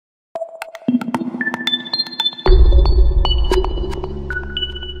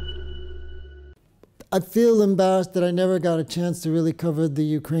I feel embarrassed that I never got a chance to really cover the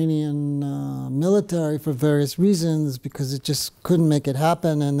Ukrainian military for various reasons, because it just couldn't make it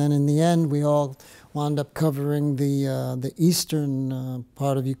happen. And then in the end, we all wound up covering the eastern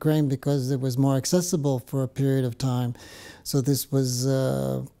part of Ukraine because it was more accessible for a period of time. So this was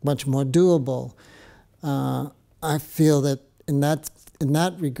much more doable. I feel that in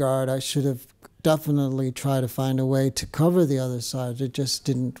that regard, I should have definitely tried to find a way to cover the other side. It just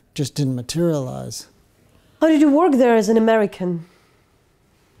didn't materialize. How did you work there as an American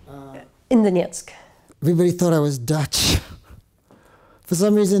in Donetsk? Everybody thought I was Dutch. For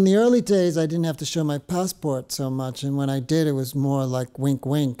some reason, in the early days, I didn't have to show my passport so much, and when I did, it was more like wink,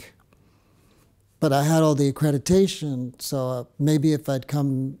 wink. But I had all the accreditation, so maybe if I'd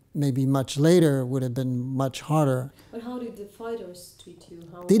come maybe much later, it would have been much harder. But how did the fighters treat you?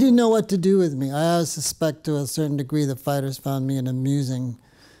 They didn't know what to do with me. I suspect to a certain degree the fighters found me an amusing,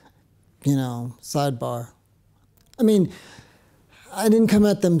 sidebar. I mean, I didn't come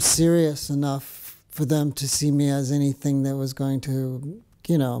at them serious enough for them to see me as anything that was going to,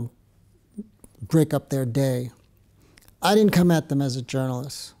 break up their day. I didn't come at them as a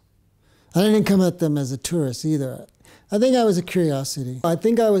journalist. I didn't come at them as a tourist either. I think I was a curiosity. I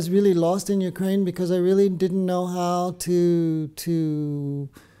think I was really lost in Ukraine because I really didn't know how to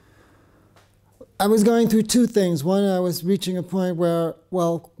I was going through two things. One, I was reaching a point where,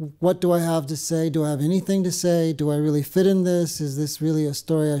 well, what do I have to say? Do I have anything to say? Do I really fit in this? Is this really a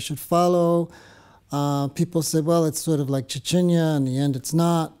story I should follow? People said, well, it's sort of like Chechnya. In the end, it's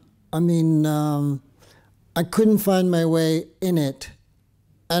not. I mean, I couldn't find my way in it.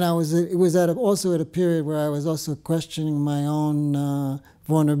 And it was also at a period where I was also questioning my own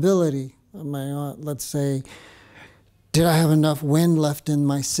vulnerability, let's say, did I have enough wind left in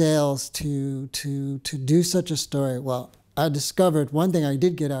my sails to do such a story? Well, I discovered one thing I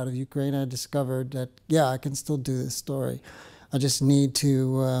did get out of Ukraine. I discovered that, yeah, I can still do this story. I just need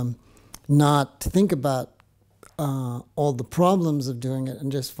to not think about all the problems of doing it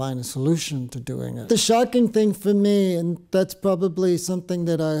and just find a solution to doing it. The shocking thing for me, and that's probably something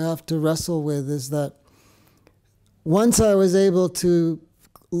that I have to wrestle with, is that once I was able to,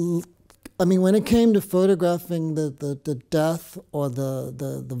 I mean, when it came to photographing the death or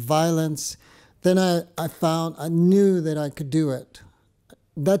the violence, then I knew that I could do it.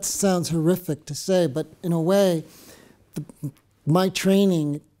 That sounds horrific to say, but in a way, my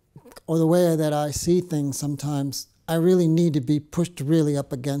training or the way that I see things sometimes, I really need to be pushed really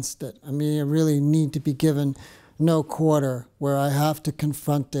up against it. I mean, I really need to be given no quarter where I have to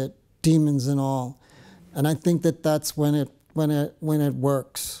confront it, demons and all. And I think that that's when it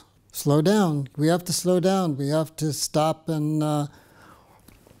works. Slow down. We have to slow down. We have to stop and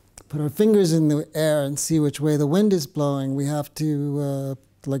put our fingers in the air and see which way the wind is blowing. We have to,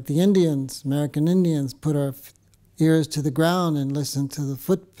 like the Indians, American Indians, put our ears to the ground and listen to the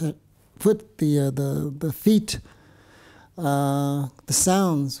the feet, the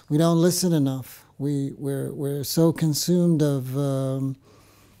sounds. We don't listen enough. We're so consumed of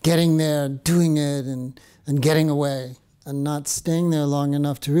getting there, doing it, and getting away, and not staying there long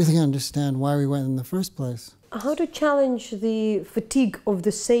enough to really understand why we went in the first place. How to challenge the fatigue of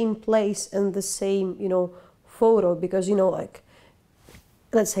the same place and the same, photo? Because, like,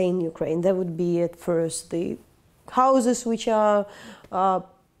 let's say in Ukraine, there would be at first the houses which are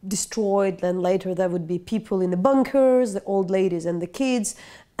destroyed, then later there would be people in the bunkers, the old ladies and the kids,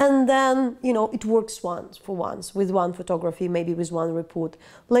 and then, it works once with one photography, maybe with one report.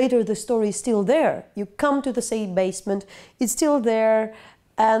 Later the story is still there. You come to the same basement, it's still there,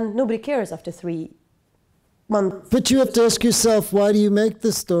 and nobody cares after 3 months. But you have to ask yourself, why do you make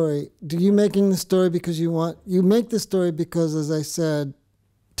this story? Do you making the story because you make the story because, as I said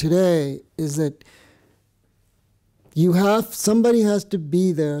today, is that somebody has to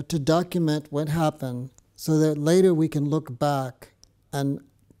be there to document what happened so that later we can look back and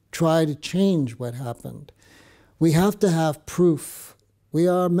try to change what happened. We have to have proof. We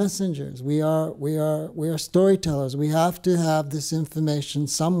are messengers. We are storytellers. We have to have this information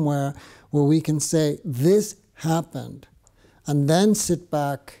somewhere where we can say, this happened, and then sit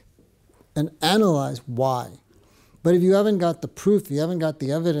back and analyze why. But if you haven't got the proof, you haven't got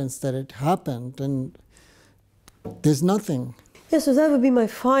the evidence that it happened, then there's nothing. Yeah, so that would be my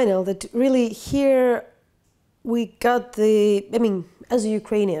final, that really here we got as a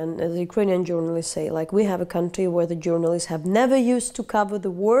Ukrainian journalists say, like, we have a country where the journalists have never used to cover the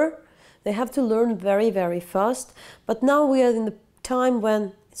war. They have to learn very, very fast. But now we are in the time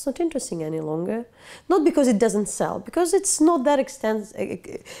when it's not interesting any longer. Not because it doesn't sell, because it's not that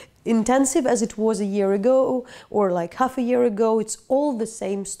intensive as it was a year ago or like half a year ago. It's all the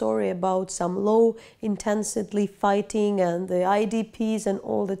same story about some low intensity fighting and the IDPs and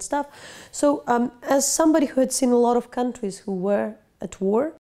all that stuff. So as somebody who had seen a lot of countries who were at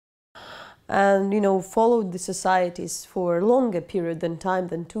war and, you know, followed the societies for a longer period than time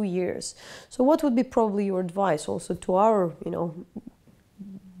than 2 years. So what would be probably your advice also to our, you know,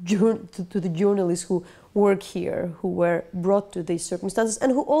 to the journalists who work here, who were brought to these circumstances,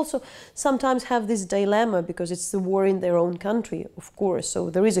 and who also sometimes have this dilemma because it's the war in their own country, of course. So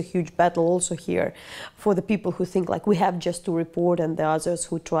there is a huge battle also here for the people who think like we have just to report, and the others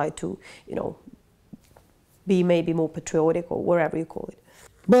who try to, you know, be maybe more patriotic or whatever you call it.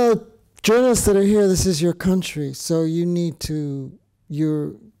 Well, journalists that are here, this is your country, so you need to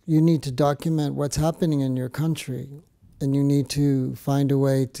document what's happening in your country. And you need to find a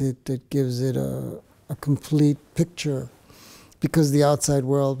way that gives it a complete picture, because the outside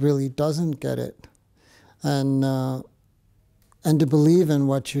world really doesn't get it, and to believe in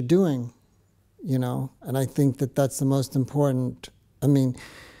what you're doing, you know. And I think that that's the most important. I mean,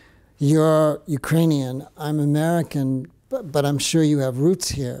 you're Ukrainian, I'm American, but I'm sure you have roots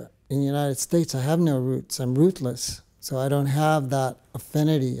here. In the United States, I have no roots. I'm rootless. So I don't have that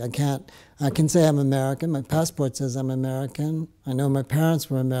affinity. I can say I'm American. My passport says I'm American. I know my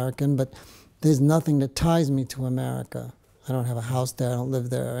parents were American, but there's nothing that ties me to America. I don't have a house there. I don't live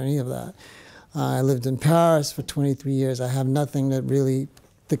there or any of that. I lived in Paris for 23 years. I have nothing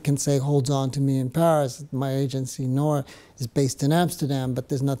that can say holds on to me in Paris. My agency, NOR, is based in Amsterdam, but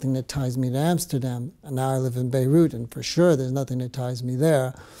there's nothing that ties me to Amsterdam. And now I live in Beirut, and for sure there's nothing that ties me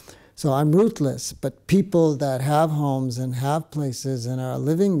there. So I'm rootless, but people that have homes and have places and are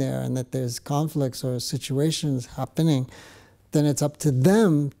living there, and that there's conflicts or situations happening, then it's up to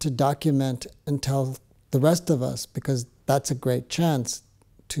them to document and tell the rest of us, because that's a great chance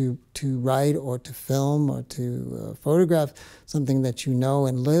to write or to film or to photograph something that you know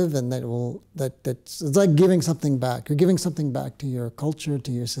and live, and it's like giving something back. You're giving something back to your culture,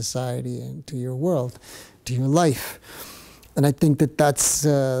 to your society, and to your world, to your life. And I think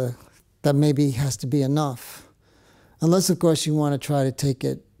that maybe has to be enough, unless of course you want to try to take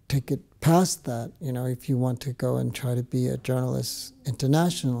it past that. You know, if you want to go and try to be a journalist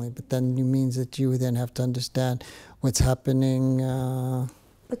internationally, but then it means that you then have to understand what's happening.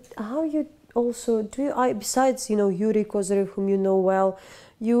 But how you also besides, you know, Yuri Kozyrev, whom you know well,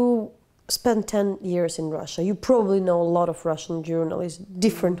 you spent 10 years in Russia. You probably know a lot of Russian journalists,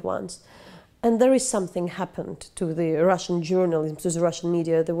 different ones. And there is something happened to the Russian journalism, to the Russian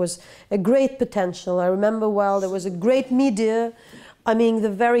media. There was a great potential. I remember well, there was a great media. I mean,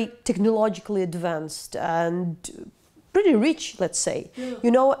 the very technologically advanced and pretty rich, let's say. Yeah. You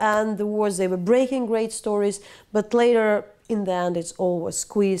know, and they were breaking great stories, but later, in the end, it's all was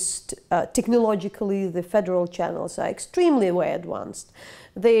squeezed. Technologically, the federal channels are extremely way advanced.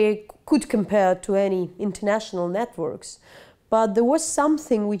 They could compare to any international networks. But there was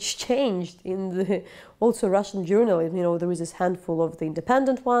something which changed in the also Russian journalism. You know, there is this handful of the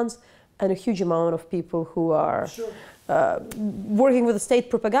independent ones and a huge amount of people who are working with the state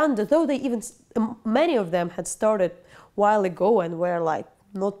propaganda, though many of them had started a while ago and were like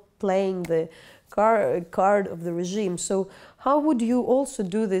not playing the card of the regime. So how would you also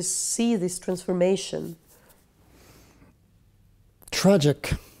see this transformation?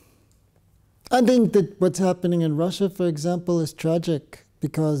 Tragic. I think that what's happening in Russia, for example, is tragic,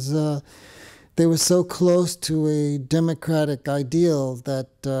 because they were so close to a democratic ideal that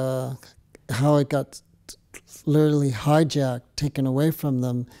how it got literally hijacked, taken away from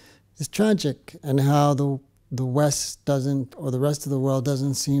them, is tragic, and how the West doesn't, or the rest of the world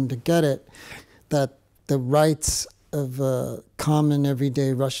doesn't seem to get it, that the rights of common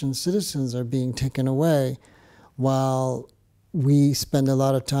everyday Russian citizens are being taken away, while we spend a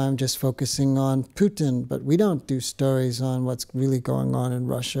lot of time just focusing on Putin, but we don't do stories on what's really going on in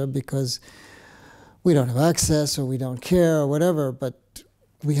Russia because we don't have access or we don't care or whatever, but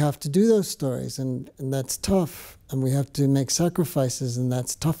we have to do those stories, and that's tough, and we have to make sacrifices, and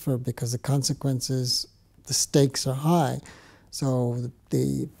that's tougher because the consequences, the stakes are high. So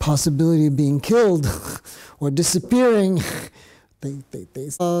the possibility of being killed or disappearing, they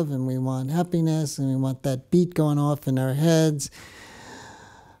love, and we want happiness, and we want that beat going off in our heads.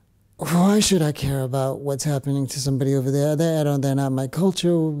 Why should I care about what's happening to somebody over there? They're not my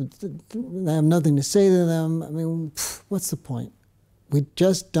culture. I have nothing to say to them. I mean, what's the point? We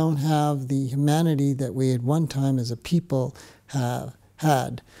just don't have the humanity that we at one time as a people have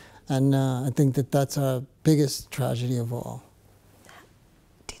had. And I think that that's our biggest tragedy of all.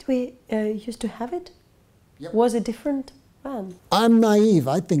 did we used to have it? Yep. Was it different then? I'm naive.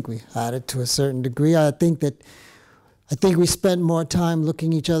 I think we had it to a certain degree. I think we spent more time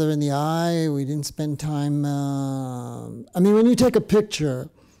looking each other in the eye. We didn't spend time. I mean, when you take a picture,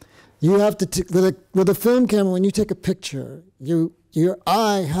 you have to with a film camera. When you take a picture, your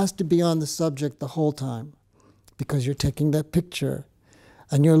eye has to be on the subject the whole time, because you're taking that picture,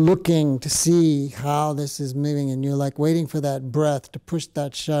 and you're looking to see how this is moving, and you're like waiting for that breath to push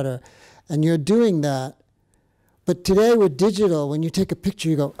that shutter, and you're doing that. But today with digital, when you take a picture,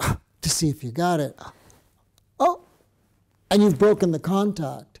 you go to see if you got it. Oh, and you've broken the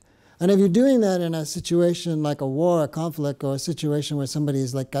contact. And if you're doing that in a situation like a war, a conflict, or a situation where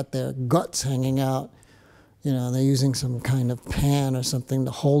somebody's like got their guts hanging out, you know, they're using some kind of pan or something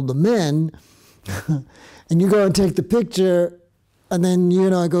to hold them in, and you go and take the picture, and then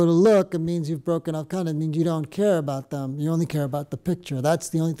I go to look, it means you've broken off contact. It means you don't care about them. You only care about the picture. That's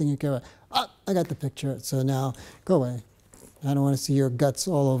the only thing you care about. I got the picture, so now go away. I don't want to see your guts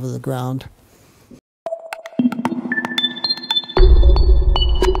all over the ground.